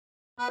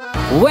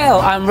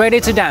Well, I'm ready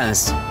to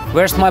dance.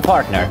 Where's my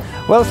partner?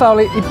 Well,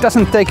 Sauli, it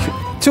doesn't take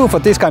two for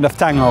this kind of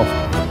tango.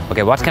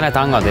 Okay, what kind of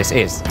tango this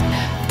is?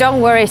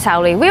 Don't worry,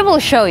 Sauli, we will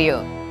show you.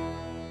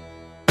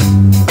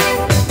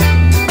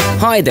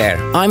 Hi there,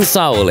 I'm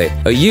Sauli,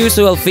 a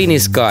usual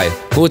Finnish guy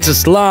who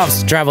just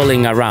loves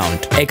traveling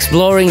around,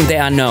 exploring the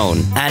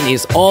unknown, and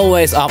is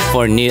always up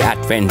for new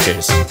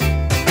adventures.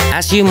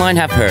 As you might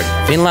have heard,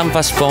 Finland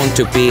was found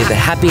to be the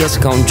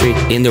happiest country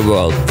in the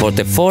world for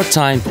the fourth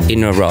time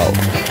in a row.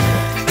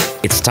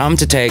 It's time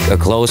to take a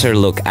closer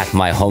look at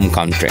my home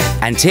country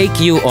and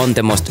take you on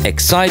the most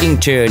exciting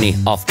journey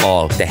of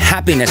all, the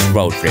happiness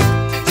road trip.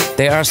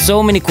 There are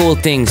so many cool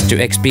things to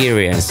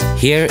experience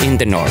here in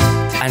the north,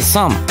 and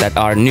some that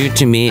are new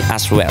to me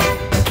as well.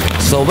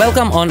 So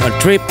welcome on a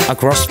trip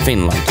across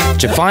Finland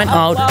to find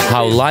out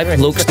how life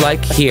looks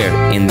like here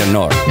in the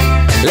north.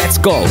 Let's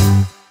go!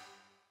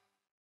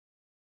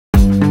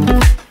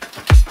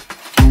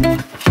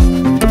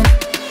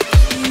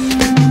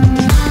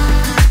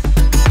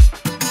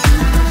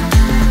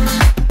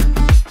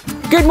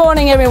 Good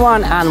morning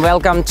everyone and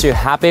welcome to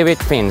Happy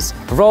with Finns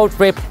road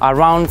trip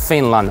around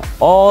Finland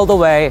all the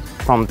way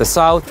from the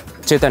south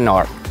to the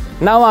north.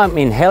 Now I'm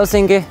in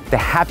Helsinki, the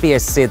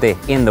happiest city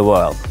in the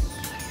world.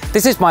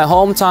 This is my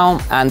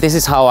hometown and this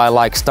is how I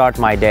like start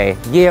my day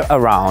year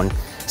around.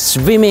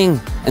 Swimming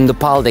in the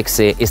Baltic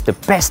Sea is the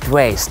best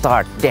way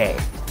start day.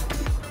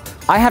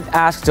 I have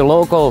asked the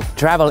local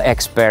travel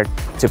expert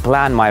to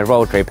plan my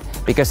road trip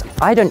because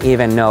I don't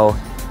even know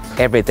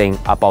everything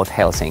about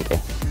Helsinki.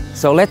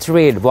 So let's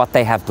read what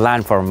they have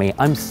planned for me.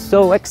 I'm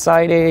so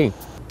excited!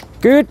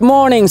 Good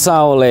morning,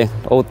 Sauli!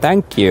 Oh,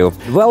 thank you.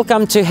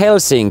 Welcome to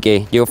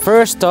Helsinki. Your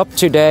first stop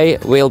today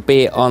will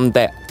be on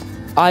the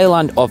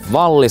island of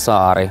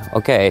Vallisaari.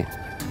 Okay,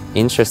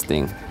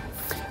 interesting.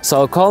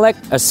 So collect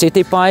a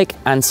city bike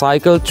and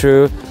cycle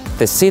through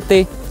the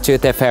city to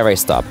the ferry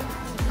stop.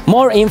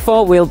 More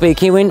info will be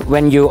given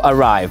when you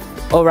arrive.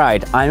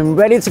 Alright, I'm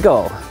ready to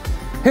go.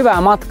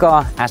 Hyvää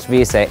matkaa, as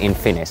we say in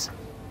Finnish.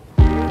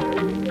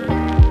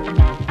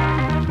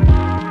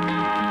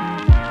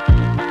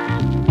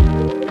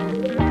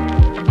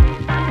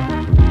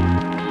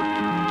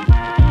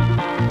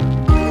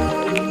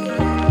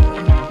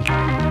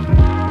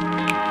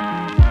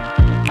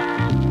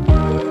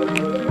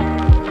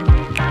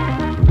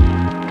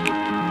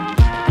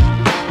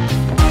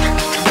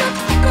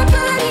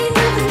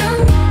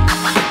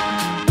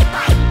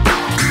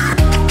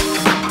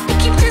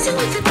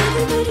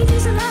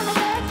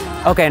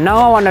 Okay, now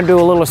I want to do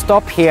a little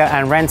stop here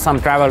and rent some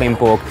traveling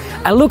book.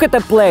 And look at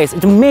the place,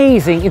 it's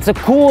amazing, it's the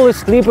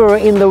coolest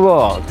library in the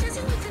world.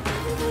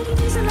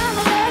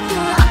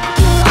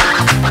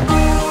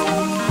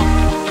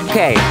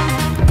 Okay,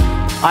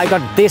 I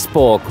got this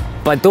book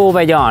by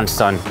Tove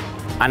Jansson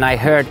and I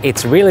heard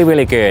it's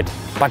really good.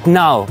 But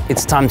now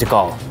it's time to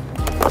go.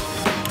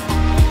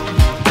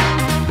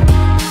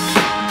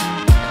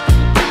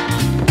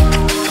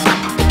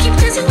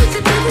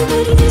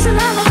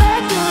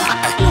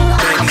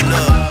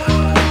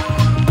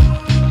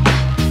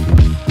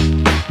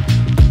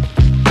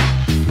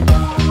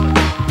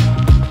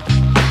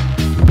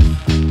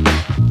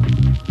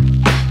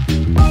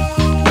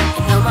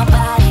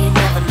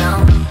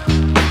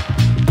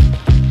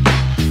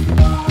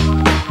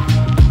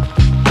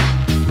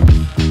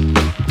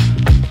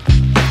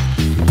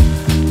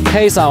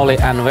 Hey Sauli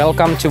and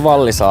welcome to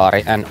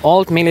Vallisaari, an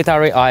old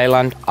military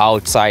island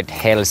outside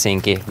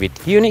Helsinki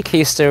with unique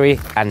history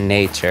and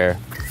nature.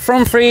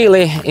 From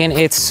freely in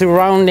its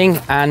surrounding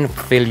and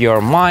fill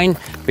your mind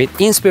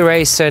with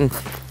inspiration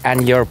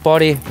and your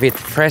body with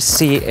fresh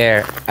sea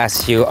air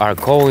as you are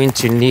going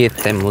to need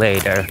them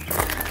later.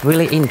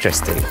 Really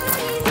interesting.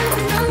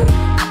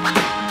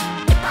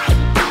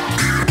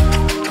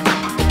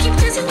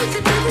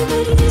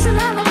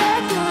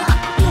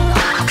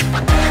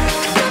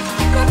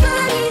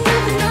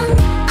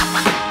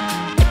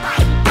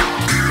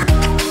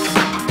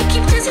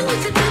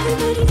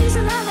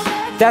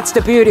 That's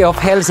the beauty of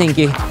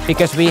Helsinki,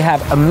 because we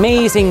have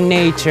amazing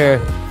nature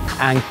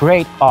and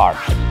great art.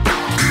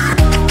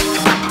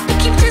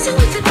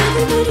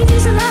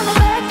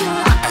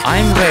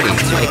 I'm ready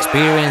to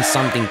experience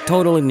something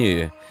totally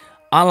new.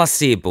 Alas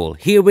Siipul,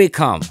 here we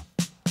come.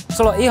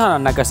 Sulla on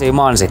ihanan näköisiä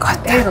mansikoita.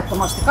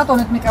 Ehdottomasti. Kato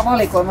nyt mikä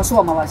valikoima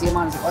suomalaisia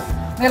mansikoita.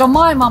 Meillä on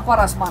maailman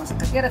paras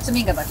mansikka. Tiedätkö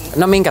minkä takia?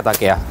 No minkä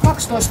takia?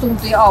 12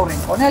 tuntia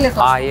aurinkoa,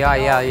 14 Ai.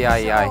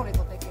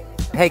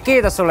 Hei,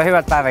 kiitos sulle,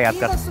 hyvät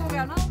päivänjatkat.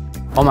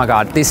 Oh my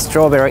god, this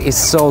strawberry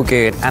is so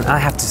good and I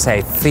have to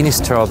say Finnish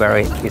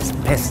strawberry is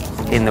best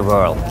in the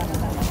world.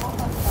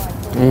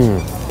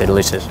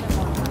 Delicious.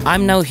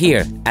 I'm now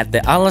here at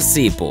the Alas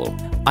Siipul.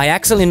 I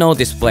actually know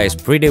this place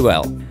pretty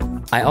well.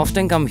 I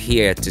often come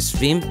here to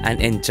swim and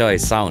enjoy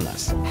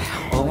saunas.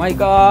 Oh my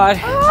god.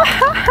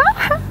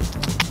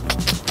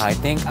 I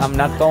think I'm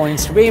not going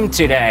to swim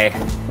today.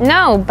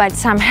 No, but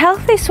some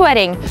healthy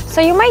sweating, so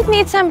you might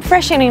need some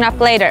freshening up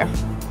later.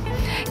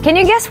 Can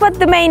you guess what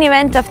the main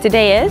event of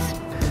today is?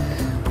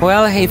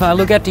 Well, if I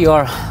look at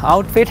your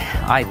outfit,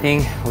 I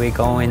think we're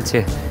going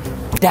to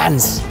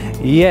dance.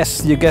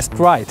 Yes, you guessed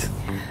right.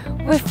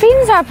 We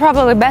Finns are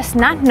probably best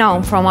not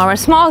known from our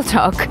small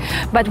talk,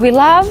 but we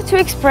love to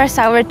express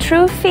our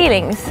true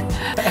feelings.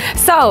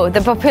 So,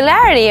 the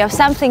popularity of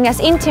something as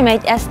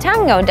intimate as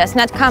tango does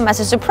not come as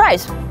a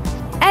surprise.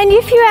 And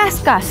if you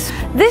ask us,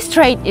 this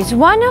trait is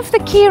one of the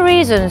key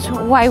reasons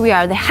why we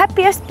are the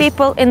happiest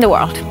people in the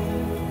world.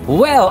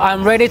 Well,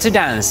 I'm ready to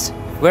dance.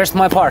 Where's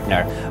my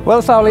partner?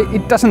 Well, Sauli,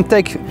 it doesn't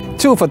take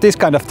two for this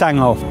kind of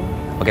tango.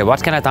 Okay,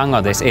 what kind of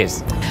tango this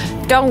is?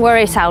 Don't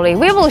worry, Sauli,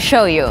 we will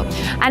show you.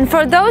 And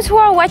for those who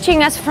are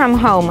watching us from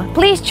home,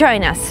 please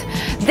join us.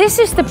 This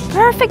is the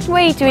perfect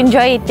way to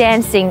enjoy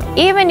dancing,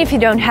 even if you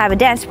don't have a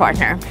dance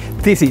partner.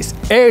 This is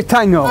air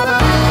tango.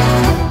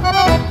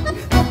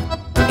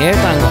 Air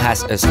tango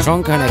has a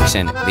strong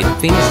connection with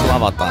Finnish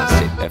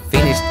lavatanssi, a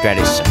Finnish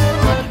tradition.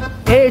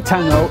 Air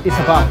tango is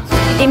about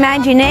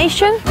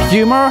Imagination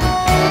humor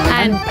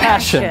and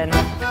passion.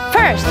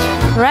 First,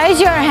 raise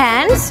your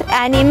hands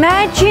and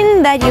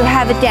imagine that you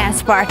have a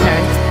dance partner.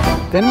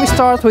 Then we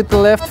start with the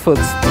left foot.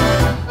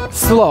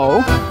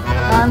 Slow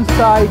and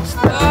side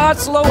step.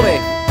 Slowly.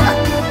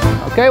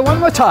 Okay, one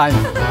more time.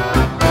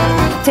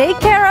 Take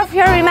care of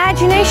your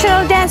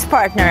imaginational dance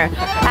partner,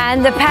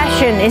 and the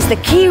passion is the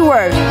key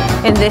word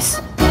in this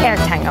air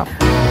tango.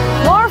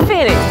 More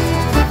feeling.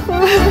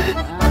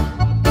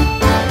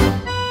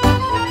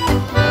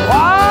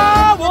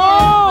 Wow!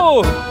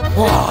 Whoa!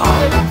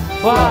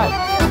 Wow!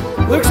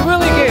 Wow! Looks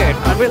really good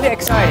and really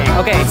exciting.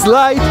 Okay.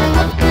 Slide.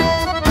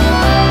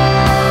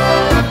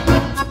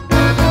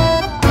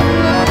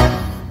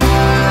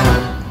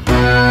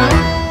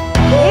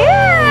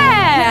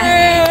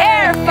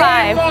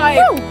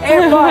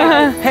 Air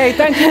 5! Hey,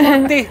 thank you,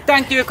 Matti.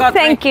 Thank you, Katri.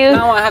 Thank you.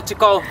 Now I have to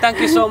go. Thank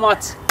you so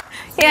much.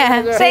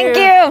 Yeah, thank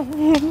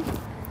you.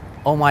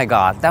 Oh my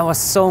god, that was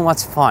so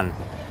much fun.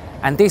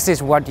 And this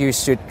is what you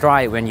should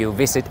try when you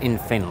visit in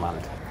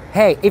Finland.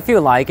 Hey, if you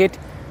like it,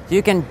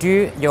 you can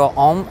do your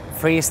own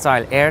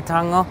freestyle air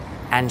tango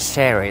and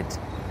share it.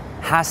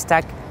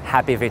 Hashtag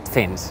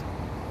 #HappyWithFinns.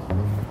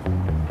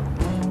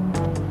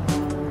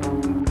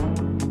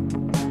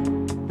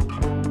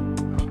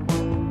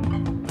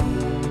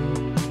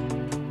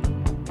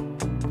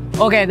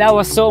 Okay, that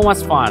was so much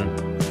fun.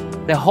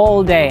 The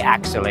whole day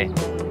actually.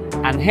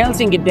 And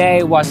Helsinki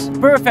day was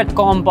perfect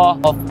combo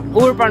of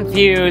urban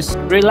views,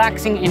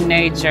 relaxing in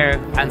nature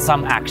and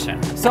some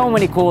action. So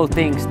many cool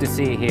things to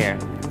see here.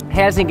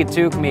 Helsinki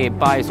took me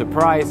by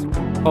surprise.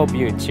 Hope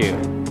you too.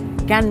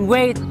 Can't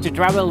wait to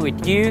travel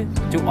with you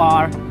to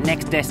our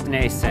next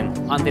destination.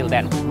 Until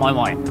then, moi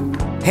moi.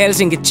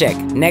 Helsinki check.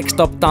 Next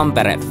stop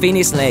Tampere,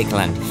 Finnish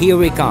Lakeland. Here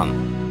we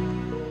come.